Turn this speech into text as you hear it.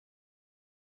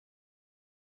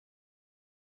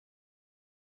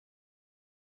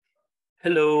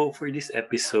Hello, for this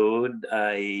episode,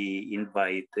 I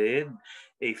invited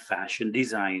a fashion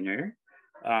designer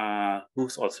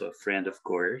who's also a friend, of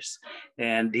course,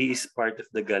 and he is part of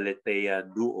the Galatea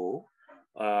duo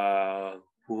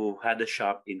who had a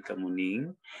shop in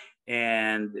Kamuning,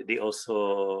 and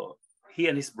he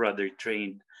and his brother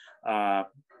trained uh,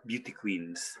 beauty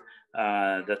queens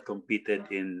that competed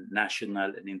in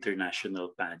national and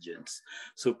international pageants.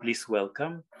 So please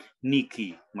welcome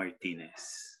Nicky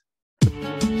Martinez.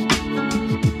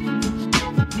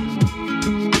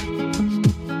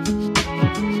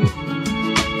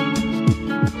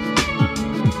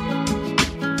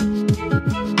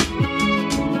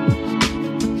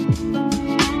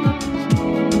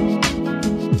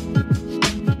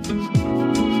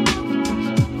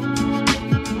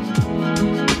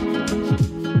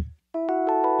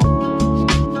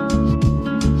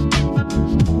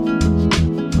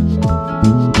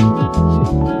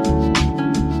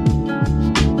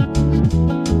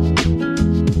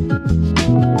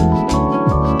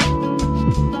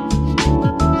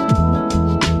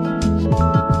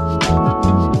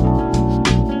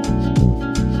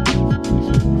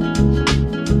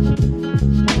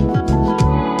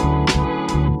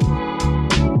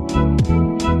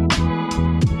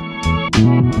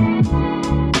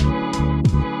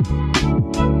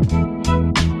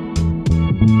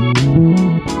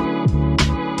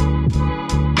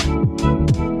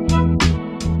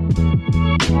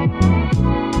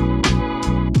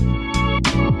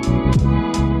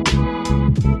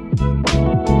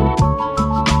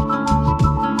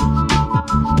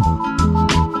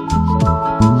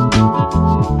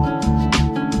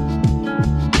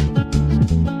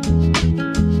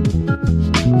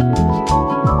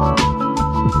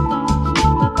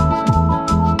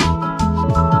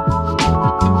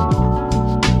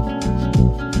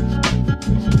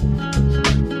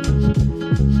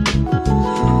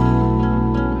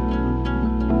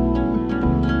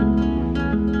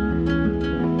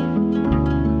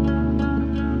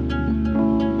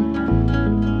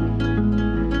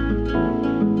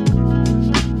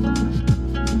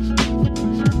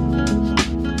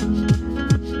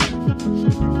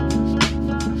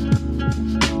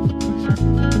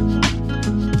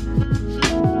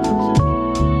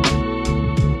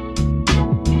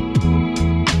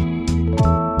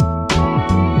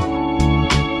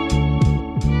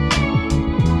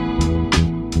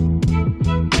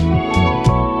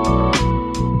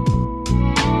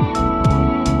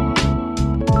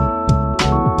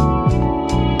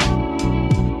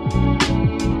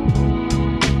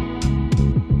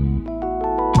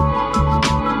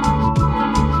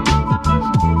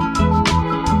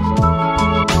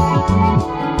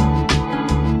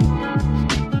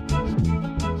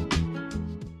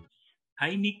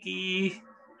 Hi, Nikki.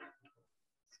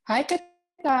 Hi,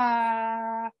 Kata.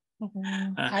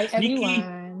 Hi, Nikki.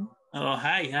 everyone. Oh,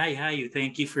 hi.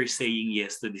 Thank you for saying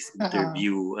yes to this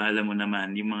interview. Alam mo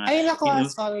naman, yung mga... Ay, nako,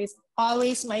 it's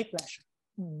always my pleasure.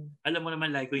 Alam mo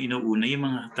naman, like ko inuuna, yung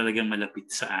mga talagang malapit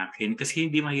sa akin kasi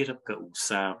hindi mahirap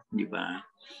kausap, di ba?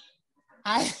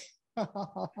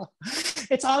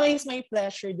 It's always my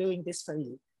pleasure doing this for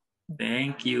you.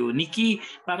 Thank you. Nikki,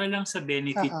 para lang sa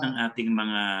benefit ng ating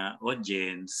mga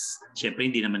audience, syempre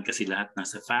hindi naman kasi lahat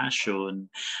nasa fashion,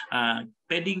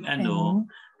 pwedeng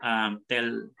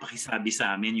pakisabi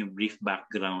sa amin yung brief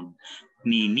background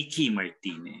ni Nicky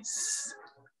Martinez.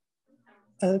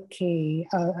 Okay.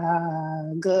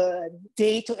 Good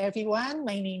day to everyone.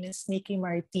 My name is Nicky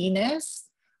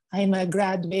Martinez. I'm a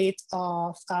graduate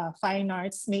of Fine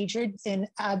Arts, majored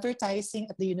in advertising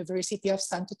at the University of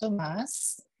Santo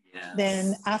Tomas. Yes.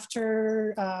 Then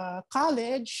after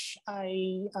college,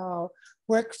 I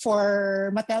worked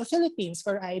for Mattel Philippines,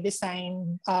 where I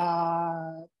design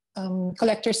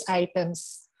collector's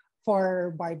items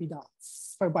for Barbie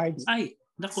dolls, for Barbie. Ay,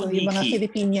 naku, so Nikki. Yung mga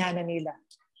Filipiniana nila.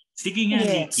 Sige nga,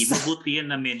 yes. Nicky, mabuti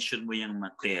yan na-mention mo yung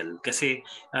Mattel. Kasi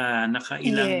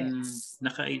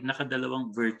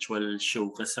nakadalawang virtual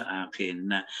show ka sa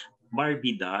akin na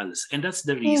Barbie dolls. And that's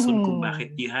the reason kung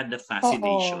bakit you had the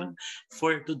fascination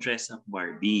to dress up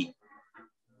Barbie.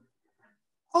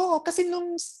 Kasi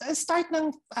nung start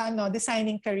ng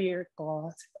designing career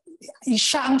ko,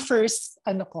 siya ang first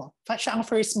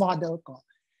model ko.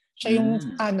 Siya yung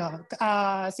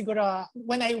siguro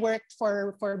when I worked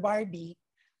for Barbie,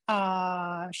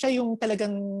 siya yung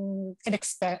talagang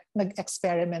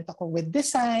nag-experiment ako with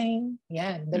design.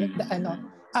 Yan,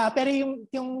 pero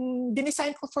yung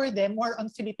dinesign ko for them more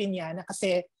on Filipiniana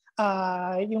kasi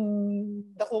yung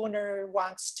the owner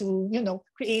wants to,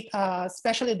 create a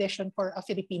special edition for a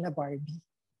Filipina Barbie.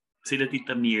 Sila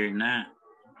Tita Mirna.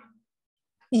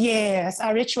 Yes,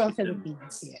 Ritual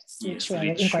Philippines. Yes, Yes, Ritual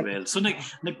Ritual. Incorporated. So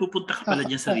nagpupunta ka pala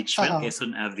dyan sa Ritual,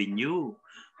 Quezon Avenue.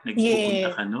 Nagpupunta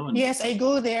Yeah. ka nun. Yes, I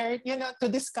go there, to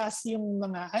discuss yung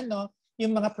mga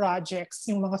yung mga projects,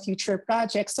 yung mga future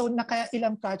projects. So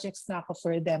nakailang projects na ako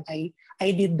for them. I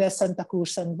did the Santa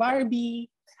Cruzan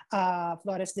Barbie,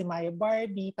 Flores de Mayo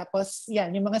Barbie, tapos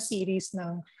yan, yung mga series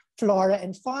ng Flora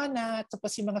and Fauna,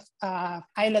 tapos yung mga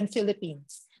Island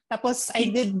Philippines. Tapos I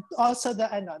did also the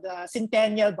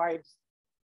Centennial Barbie.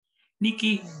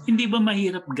 Nikki, hindi ba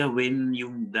mahirap gawin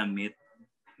yung damit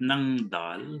ng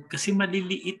doll? Kasi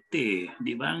maliliit eh.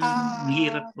 Di ba? Ang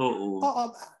hirap, oo. Oo.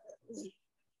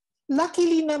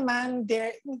 Luckily naman,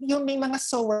 yung may mga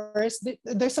sewers,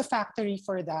 there's a factory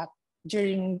for that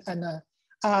during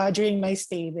my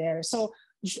stay there. So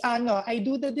I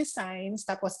do the designs,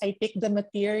 tapos I pick the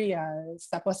materials,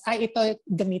 tapos ito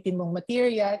gamitin mong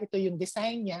material, ito yung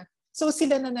design niya. So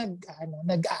sila na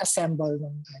nag-assemble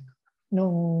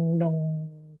nung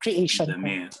creation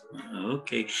ko.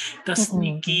 Okay. Tapos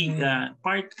Nikki,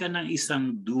 part ka ng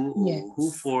isang duo. Yes.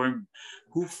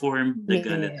 who formed the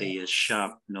Galatea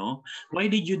shop, no? Why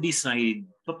did you decide,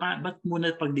 ba't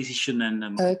muna pagdesisyonan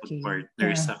na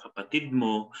makipag-partner sa kapatid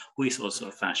mo who is also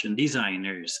a fashion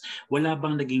designers? Wala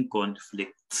bang naging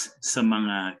conflicts sa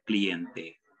mga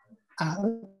kliyente?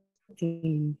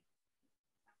 Okay.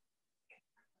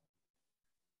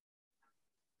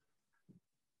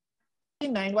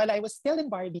 While I was still in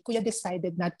Barbie, Kuya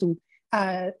decided not to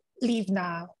leave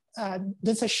na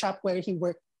dun sa shop where he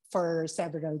worked for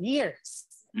several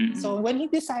years. Mm-hmm. So when he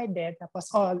decided,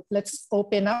 tapos, let's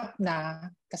open up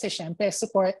na. Kasi syempre,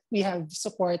 we have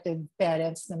supportive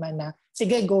parents naman na,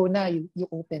 sige, go na, you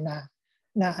open na.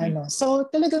 So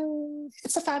talagang,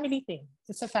 it's a family thing.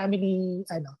 It's a family,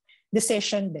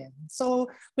 decision din.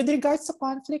 So with regards to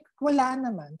conflict, wala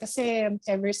naman. Kasi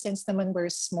ever since naman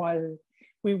we're small,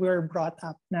 we were brought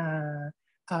up na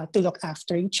to look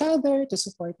after each other, to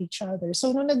support each other.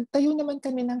 So nung nagtayo naman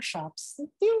kami ng shops,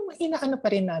 yung inaano pa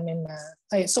rin namin na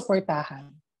supportahan.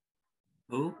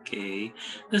 Okay.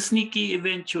 Tapos Nikki,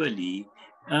 eventually,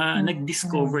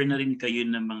 nag-discover na rin kayo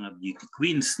ng mga beauty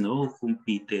queens, no?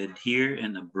 Competed here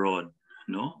and abroad,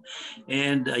 no?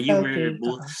 And you were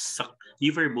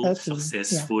both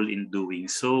successful in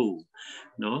doing so,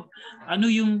 no?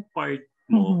 Ano yung part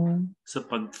mo sa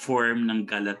pag-form ng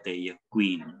Galatea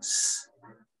Queens?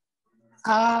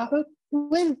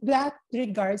 With that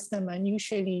regards naman,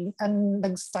 usually, ang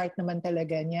nag-start naman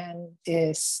talaga niyan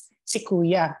is si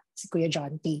Kuya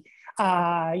John T.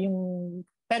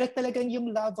 Pero talagang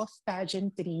yung love of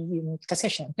pageantry,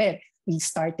 kasi syempre, we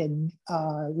started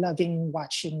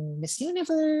watching Miss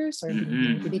Universe or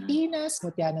Binibining Pilipinas,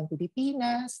 Mutya ng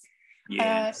Pilipinas.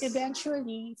 Yes.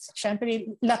 Eventually, syempre,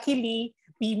 luckily,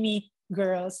 we meet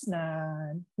girls na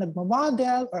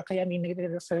nagmo-model or kaya may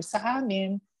nire-refer sa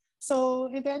amin. So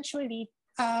eventually,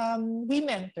 we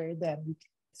mentor them.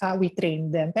 We train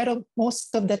them. Pero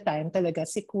most of the time talaga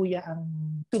si Kuya ang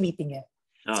tumitingin.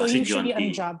 So si usually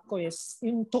ang job ko is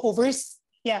to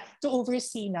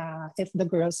oversee na if the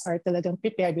girls are talagang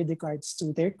prepared with regards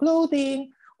to their clothing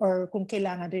or kung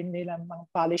kailangan rin nilang mga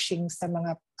polishing sa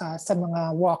mga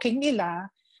walking nila.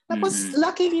 Tapos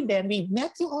luckily then we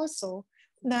met you also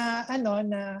na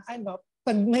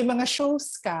pag may mga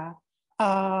shows ka,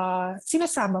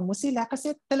 sinasama mo sila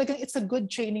kasi talagang it's a good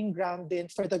training ground din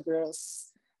for the girls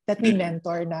that we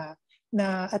mentor na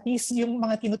at least yung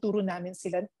mga tinuturo namin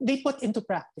sila, they put into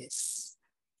practice.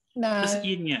 Na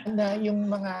yung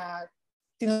mga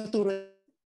tinuturo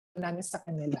namin sa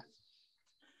kanila.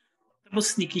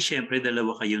 Tapos Nikki, syempre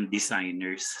dalawa kayong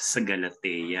designers sa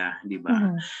Galatea, di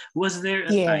ba? Was there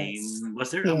a time, was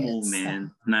there a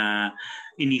moment na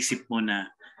inisip mo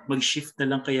na mag-shift na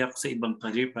lang kaya ako sa ibang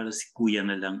career para si Kuya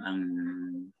na lang ang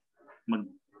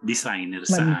mag-designer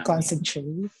sa amin?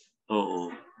 Mag-concentrate?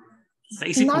 Oo.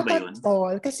 Naisip mo ba yun? Not at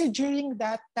all. Kasi during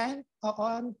that time,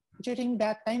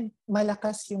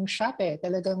 malakas yung shop eh.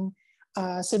 Talagang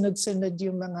sunod-sunod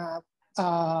yung mga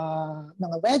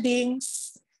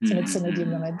weddings, sunod-sunod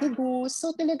yung mga debuts.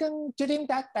 So talagang during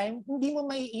that time, hindi mo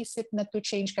maiisip na to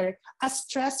change career. As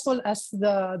stressful as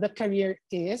the career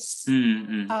is,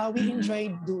 we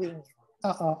enjoyed doing it.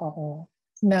 Oo.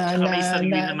 May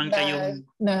sarili naman kayong...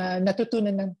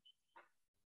 natutunan ng...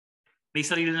 May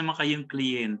sarili naman kayong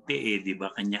kliyente eh, di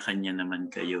ba? Kanya-kanya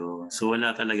naman kayo. So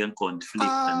wala talagang conflict,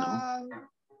 ano?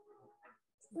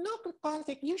 No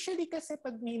conflict. Usually kasi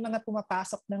pag may mga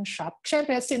pumapasok ng shop,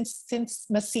 syempre since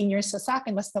mas senior siya sa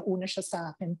akin, mas nauna siya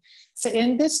sa akin sa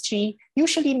industry,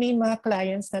 usually may mga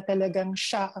clients na talagang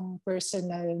siya ang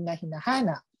personal na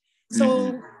hinahanap.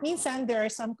 So minsan there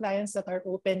are some clients that are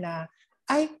open na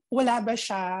ay, wala ba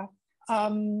siya?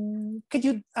 Could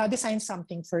you design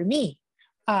something for me?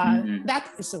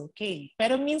 That is okay.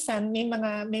 Pero minsan may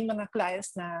mga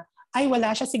clients na ay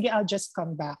wala siya, sige I'll just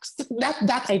come back.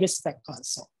 That I respect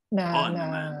also.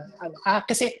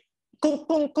 Kasi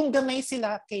kung gamay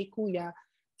sila kay kuya,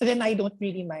 then I don't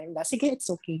really mind. Sige,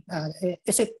 it's okay.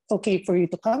 Is it okay for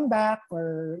you to come back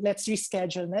or let's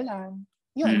reschedule na lang?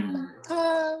 Yun.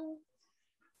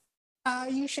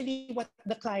 Usually what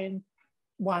the client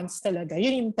wants talaga,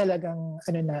 yun yung talagang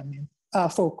namin,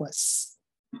 focus.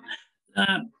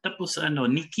 Tapos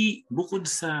Nikki, bukod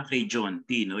sa kay John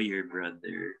T, no, your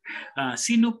brother,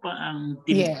 sino pa ang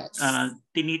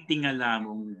tinitingala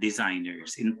mong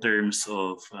designers in terms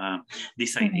of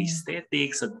design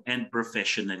aesthetics and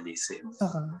professionalism?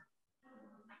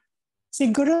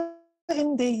 Siguro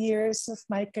in the years of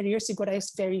my career, siguro I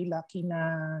was very lucky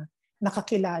na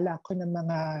nakakilala ko ng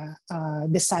mga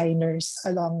designers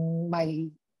along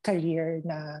my career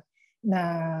na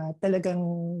talagang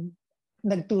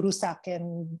nagturo sa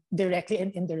akin directly and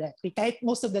indirectly. Kahit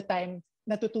most of the time,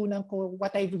 natutunan ko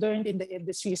what I've learned in the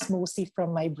industry is mostly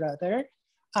from my brother.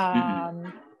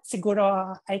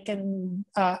 Siguro I can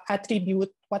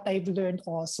attribute what I've learned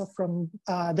also from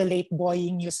the late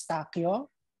Boying Eustaquio.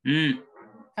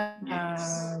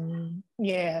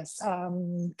 Yes.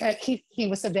 He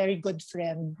was a very good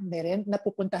friend rin.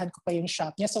 Napupuntahan ko pa yung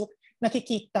shop niya. So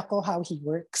nakikita ko how he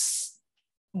works.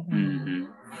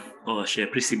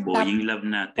 Syempre si Boying love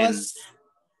natin.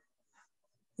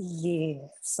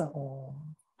 Yes.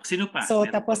 Sino pa? So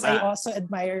tapos I also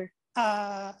admire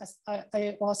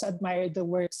the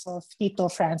works of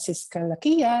Tito Francis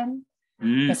Calaquian.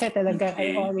 Kasi talaga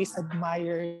I always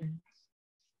admired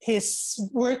his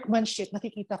workmanship.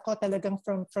 Nakikita ko talagang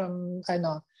from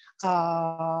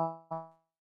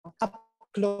up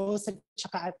close at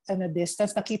saka at a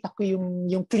distance, nakita ko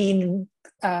yung clean,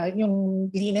 yung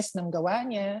linis ng gawa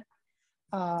niya.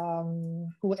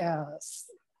 Who else?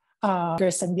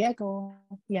 Edgar San Diego.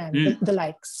 Yan, the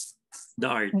likes. The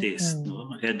artist,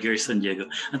 no? Edgar San Diego.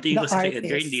 Ang tingin ko sa kay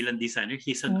Edgar, hindi lang designer,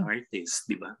 he's an artist,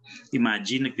 di ba?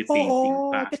 Imagine,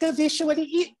 nagpipainting pa. Because visually,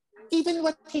 even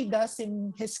what he does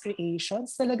in his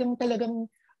creations, talagang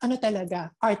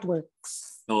talaga,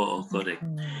 artworks. Oo, correct.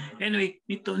 Anyway,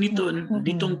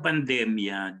 nitong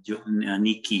pandemya,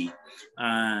 Nikki,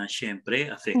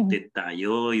 syempre affected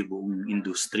tayo, yung buong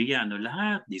industriya,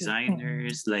 lahat,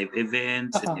 designers, live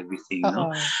events, and everything,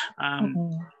 no?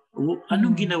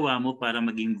 Anong ginawa mo para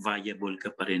maging viable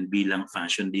ka pa rin bilang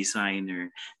fashion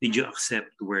designer? Did you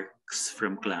accept works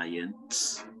from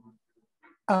clients?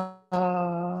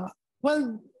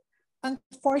 Well,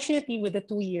 unfortunately, with the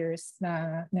 2 years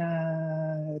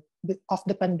of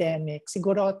the pandemic,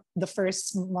 siguro the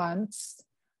first months,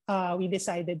 we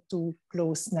decided to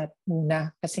close na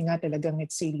muna kasi nga talagang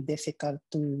it's really difficult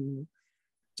to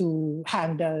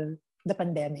handle the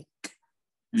pandemic.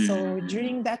 So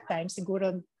during that time,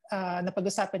 siguro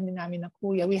napag-usapan din namin ng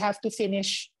kuya, we have to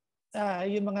finish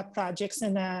yung mga projects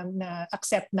na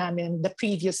accept namin the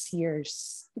previous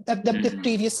years. The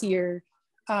previous year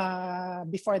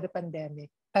before the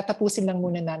pandemic. Tatapusin lang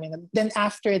muna namin. Then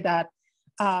after that,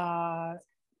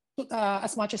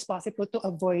 as much as possible to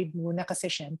avoid muna kasi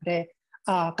syempre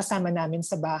kasama namin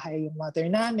sa bahay yung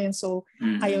mother namin. So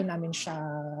ayaw namin siya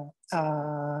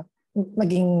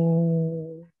maging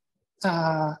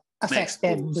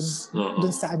affected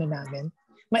dun sa namin.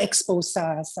 Ma-expose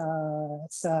sa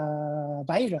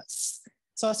virus.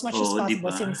 So as much as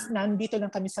possible, since nandito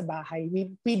lang kami sa bahay,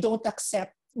 we don't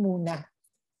accept muna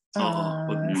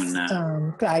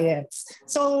clients.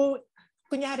 So,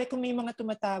 kunyari kung may mga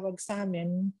tumatawag sa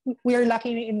amin, we are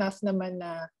lucky enough naman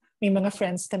na may mga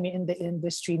friends kami in the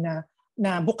industry na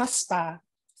bukas pa.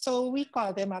 So, we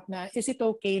call them up na, is it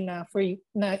okay na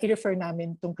i-refer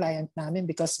namin tong client namin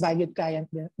because valued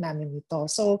client namin ito.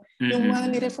 So, yung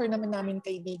mga ni-refer naman namin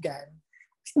kaibigan,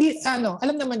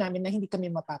 alam naman namin na hindi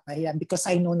kami mapapahiya because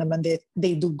I know naman that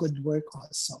they do good work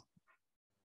also.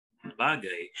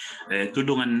 Bagay.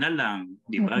 Tulungan na lang,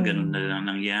 di ba? Ganun na lang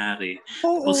nangyari.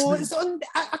 Oo. So,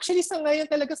 actually, sa ngayon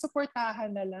talaga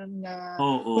supportahan na lang na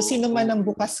kung sino man ang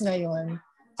bukas ngayon,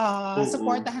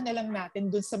 supportahan na lang natin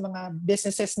dun sa mga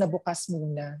businesses na bukas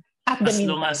muna. At the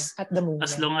moment.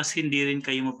 As long as hindi rin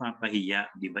kayo mapapahiya,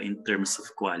 di ba? In terms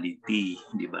of quality,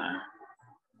 di ba?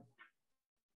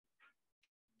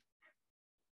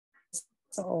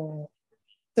 So,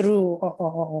 true.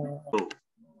 Oo.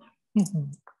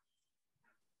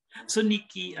 So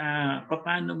Nikki,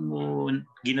 paano mo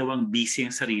ginawang busy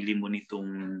ang sarili mo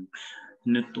nitong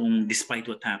nitong despite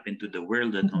what happened to the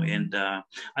world, ano? Mm-hmm. And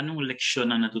anong leksyon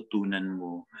ang natutunan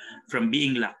mo from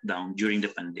being locked down during the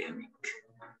pandemic?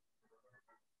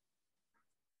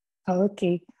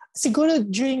 Okay. Siguro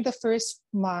during the first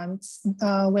months,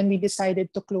 when we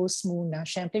decided to close muna,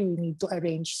 syempre we need to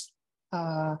arrange,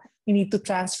 we need to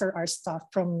transfer our stuff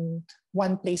from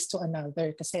one place to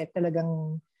another kasi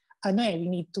talagang, we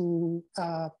need to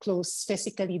close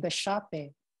physically the shop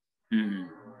eh. Mm.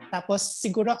 Tapos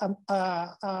siguro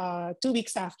 2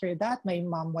 weeks after that, my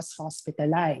mom was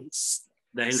hospitalized.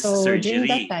 Dahil so sa surgery?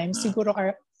 During that time, siguro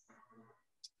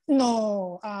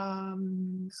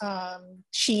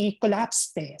she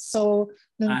collapsed eh. So,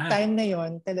 nung time na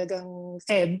yon talagang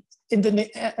in the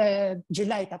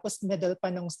July, tapos middle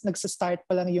pa nung nagsa-start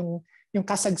pa lang yung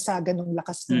kasagsagan ng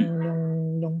lakas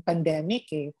nung pandemic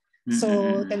eh.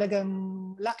 So, talagang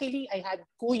luckily I had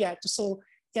kuya. So,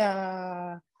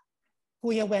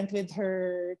 kuya went with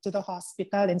her to the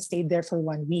hospital and stayed there for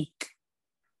 1 week.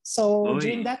 So,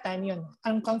 during that time, yun,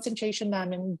 ang concentration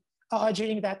namin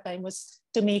during that time was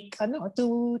to make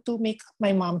to make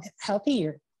my mom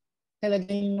healthier.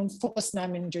 Talagang yung focus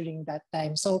namin during that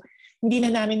time. So hindi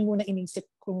na namin muna inisip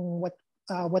kung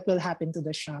what will happen to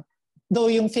the shop.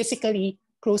 Though yung physically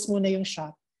close muna yung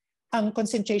shop, ang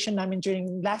concentration namin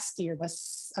during last year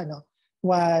was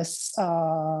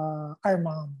our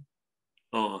mom.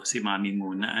 Oh, si mami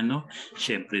muna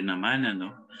Syempre naman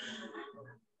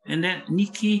And then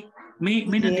Nicky, may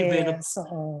na-develop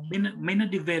may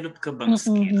na-develop ka bang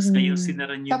skills ngayon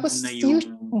sinara niyo muna yung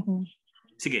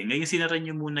Sige, ngayon sinara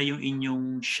niyo muna yung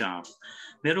inyong shop.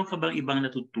 Meron ka bang ibang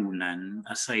natutunan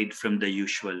aside from the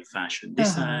usual fashion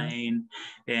design?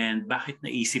 And bakit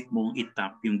naisip mong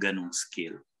itap yung ganong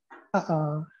skill?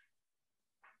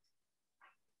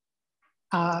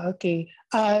 Okay.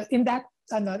 In that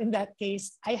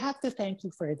case, I have to thank you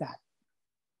for that.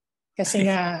 Kasi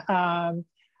nga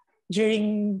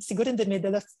during the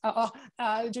middle of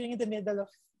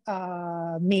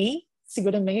May,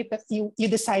 siguro May, you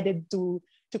decided to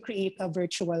create a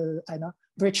virtual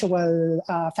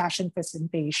fashion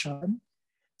presentation.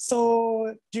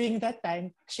 So during that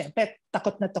time, syempre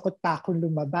takot pa akong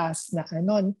lumabas na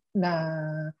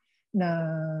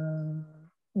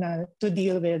to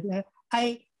deal with.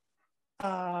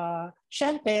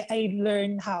 Syempre I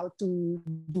learned how to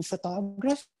do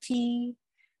photography,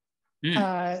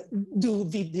 do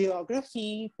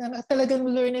videography, talagang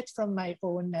learn it from my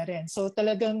own na rin. So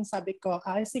talagang sabi ko,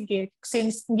 sige,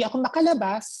 since hindi ako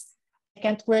makalabas, I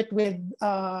can't work with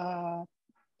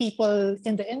people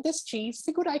in the industry,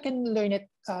 siguro I can learn it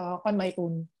on my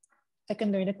own. I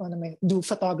can learn it on my own, do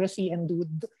photography and do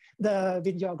the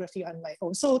videography on my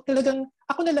own. So talagang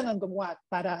ako na lang ang gumawa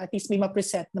para at least may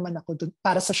ma-present naman ako dun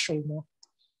para sa show mo.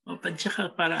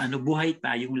 Tsaka para buhay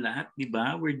tayong lahat, di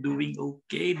ba? We're doing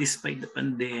okay despite the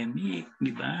pandemic,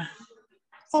 di ba?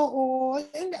 Oo.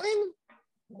 And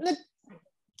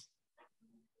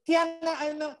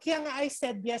kaya nga I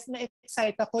said yes, na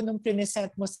excite ako nung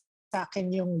present mo sa akin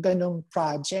yung ganong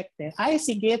project eh.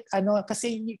 Sige,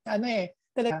 kasi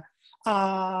talaga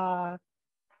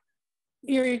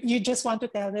you just want to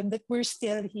tell them that we're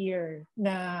still here,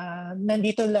 na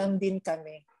nandito lang din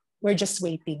kami. We're just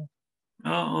waiting.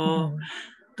 Oo.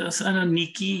 Tapos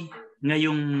Nicky,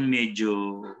 ngayong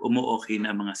medyo umu-okay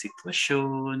na mga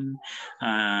sitwasyon,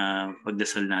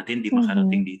 pagdasal natin, di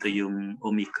makarating dito yung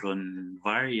Omicron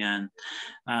variant.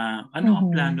 Ano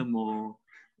ang plano mo?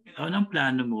 Ano ang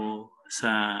plano mo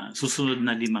sa susunod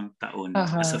na 5 taon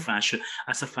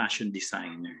as a fashion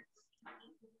designer?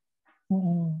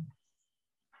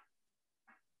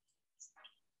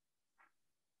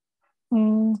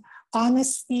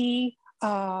 Honestly,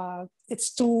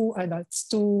 it's too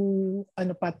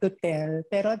to tell,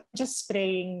 pero just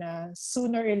praying na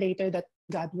sooner or later that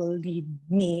God will lead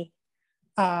me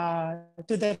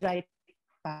to the right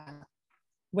path,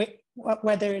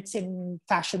 whether it's in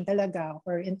fashion talaga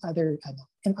or in other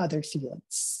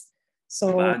fields.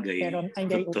 So pero I'm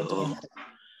very open to it.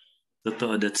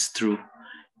 Totoo, that's true.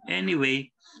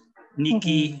 Anyway,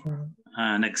 Nicky,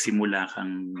 nagsimula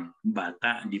kang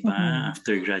bata, di ba?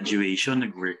 After graduation,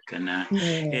 nag-work ka na.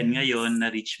 Yes. And ngayon,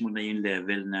 na-reach mo na yung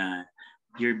level na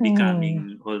you're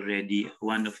becoming already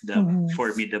one of the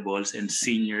formidables and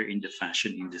senior in the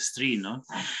fashion industry, no?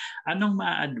 Anong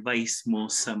ma-advise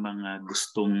mo sa mga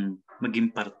gustong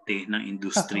maging parte ng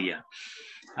industriya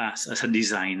as a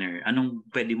designer? Anong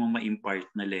pwede mo ma-impart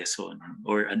na lesson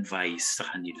or advice sa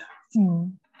kanila?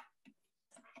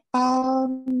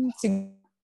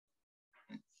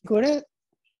 Siguro,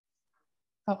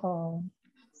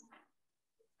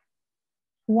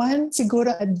 One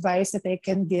siguro advice that I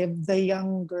can give the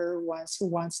younger ones who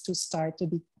wants to start to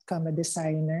become a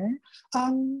designer,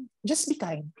 just be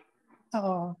kind.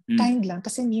 Kind lang.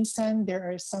 Kasi minsan there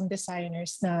are some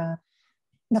designers na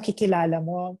nakikilala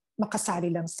mo,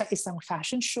 makasali lang sa isang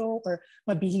fashion show or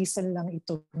mabihisan lang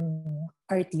itong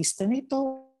artista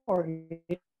nito or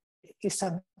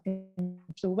isang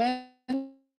influencer.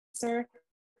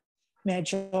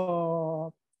 Medyo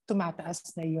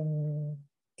tumataas na yung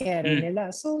ere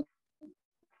nila. So,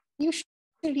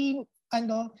 usually,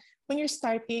 when you're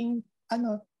starting,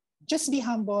 just be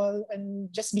humble and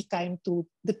just be kind to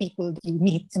the people that you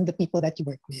meet and the people that you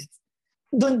work with.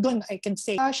 Doon I can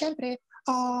say, syempre,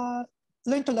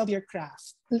 learn to love your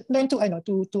craft. Learn to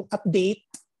update,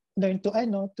 learn to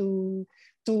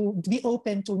be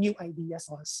open to new ideas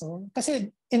also.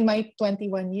 Kasi in my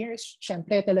 21 years,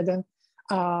 syempre talagang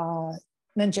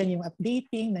nandyan yung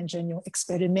updating, nandyan yung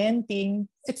experimenting.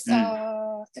 It's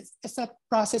a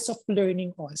process of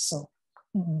learning also.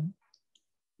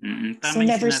 Tama So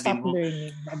yung never sinabi stop mo.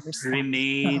 learning. Never stop.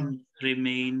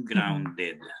 Remain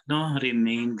grounded. No,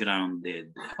 remain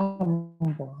grounded.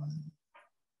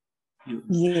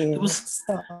 Yes.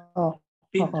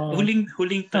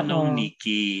 Huling tanong,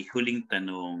 Nicky, huling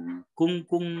tanong.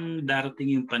 Kung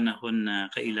darating yung panahon na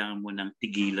kailangan mo ng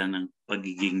tigilan ng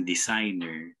pagiging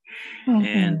designer,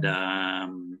 and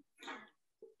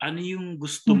ano yung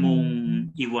gusto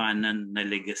mong iwanan na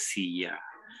legasiya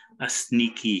as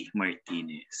Nicky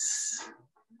Martinez?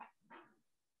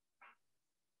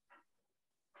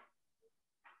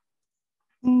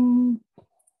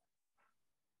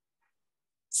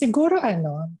 Siguro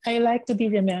I like to be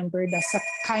remembered as a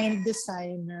kind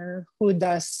designer who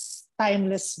does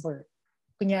timeless work.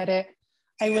 Kunyari,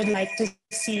 I would like to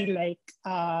see 10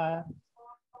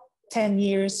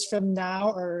 years from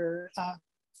now or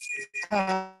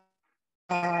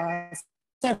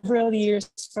several years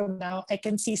from now, I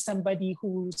can see somebody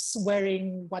who's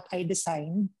wearing what I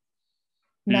designed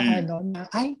na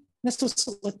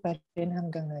nasusuot pa rin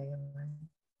hanggang ngayon.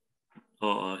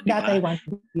 Oo, that I want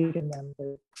to be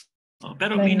remembered.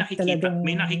 Pero may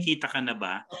nakikita ka na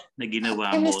ba na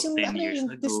ginawa mo 10 years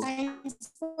ago?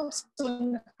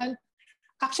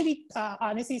 Actually,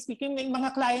 honestly speaking, may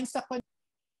mga clients ako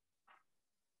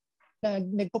na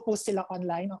nagpo-post sila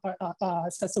online or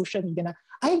sa social media na,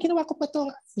 ginawa ko pa to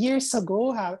years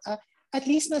ago. At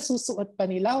least nasusuot pa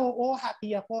nila. Oo,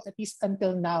 happy ako. At least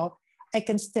until now, I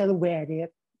can still wear it.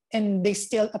 And they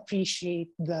still appreciate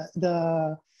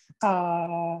the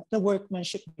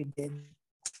workmanship we did.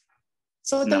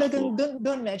 So talagang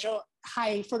doon medyo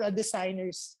high for a designer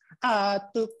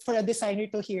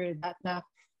to hear that na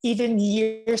even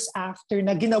years after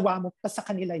na ginawa mo pa sa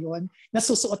kanila yon,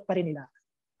 nasusuot pa rin nila.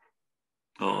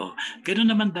 Oo. Ganoon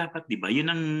naman dapat, 'di ba?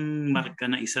 'Yun ang marka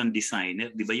ng isang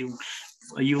designer, 'di ba? Yung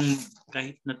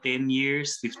kahit na 10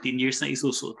 years, 15 years na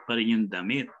isusuot pa rin yung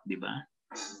damit, 'di ba?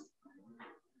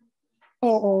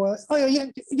 Oo.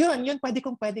 Yun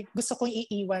pwede. Gusto kong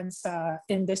iiwan sa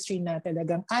industry na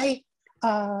talagang,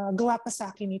 gawa pa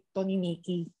sa akin ito ni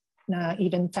Nicky na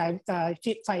even 5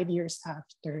 years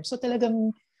after. So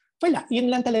talagang, wala.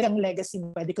 Yun lang talagang legacy na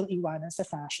pwede kong iwanan sa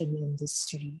fashion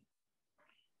industry.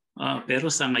 Pero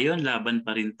sa ngayon, laban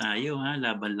pa rin tayo.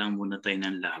 Laban lang muna tayo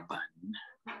ng laban.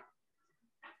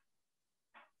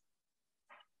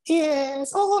 Yes.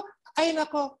 Oo. Ay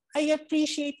nako, I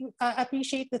appreciate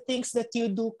the things that you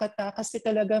do, Kata, kasi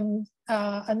talagang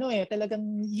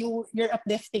talagang you're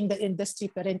uplifting the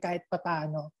industry pa rin kahit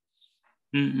papaano.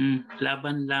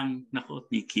 Laban lang, nako,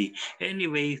 Nicky.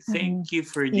 Anyway, thank you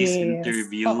for this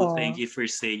interview. Thank you for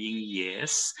saying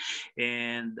yes.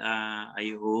 And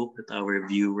I hope that our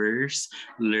viewers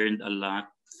learned a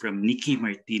lot from Nicky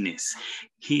Martinez.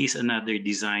 He is another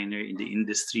designer in the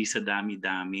industry sa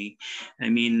dami-dami. I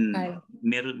mean,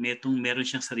 meron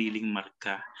siyang sariling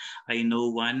marka. I know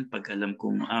one, pag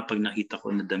nakita ko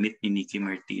na damit ni Nicky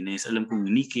Martinez, alam kong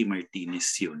Nicky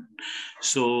Martinez yun.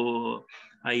 So,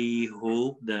 I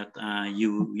hope that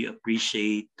you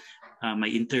appreciate my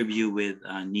interview with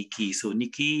Nicky. So,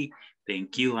 Nicky,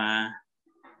 thank you.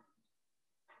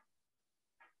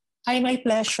 My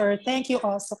pleasure. Thank you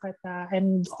also, Kata.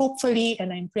 And hopefully,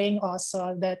 and I'm praying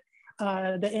also that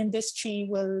the industry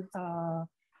will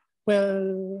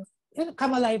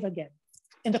come alive again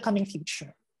in the coming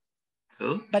future.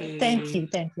 Okay. But thank you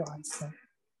also.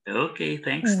 Okay,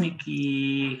 thanks,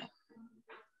 Nicky.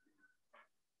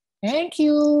 Thank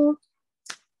you.